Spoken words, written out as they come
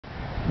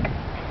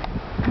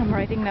I'm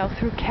riding now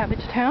through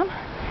Cabbagetown.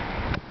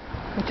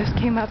 I just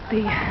came up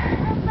the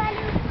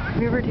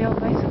Riverdale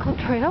bicycle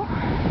trail,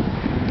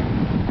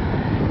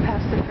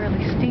 past a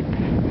fairly steep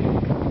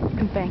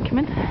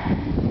embankment,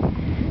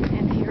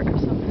 and here are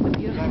some of the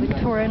beautiful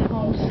Victorian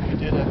homes.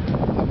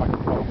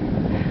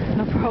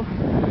 No problem.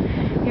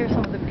 Here are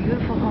some of the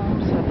beautiful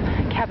homes of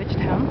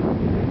Cabbagetown,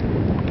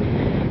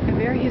 a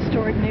very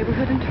historic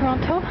neighborhood in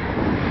Toronto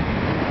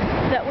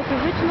that was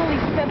originally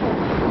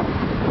settled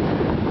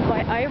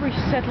by Irish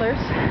settlers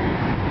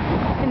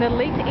in the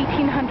late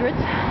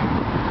 1800s,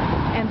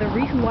 and the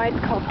reason why it's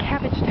called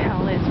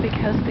Cabbagetown is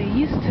because they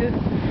used to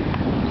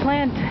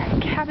plant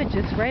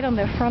cabbages right on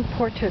their front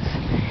porches.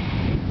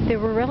 They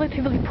were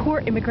relatively poor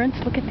immigrants.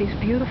 Look at these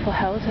beautiful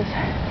houses.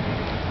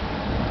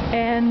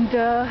 And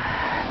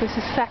this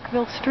is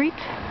Sackville Street.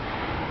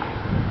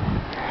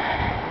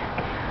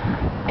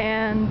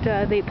 And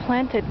they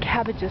planted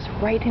cabbages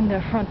right in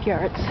their front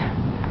yards.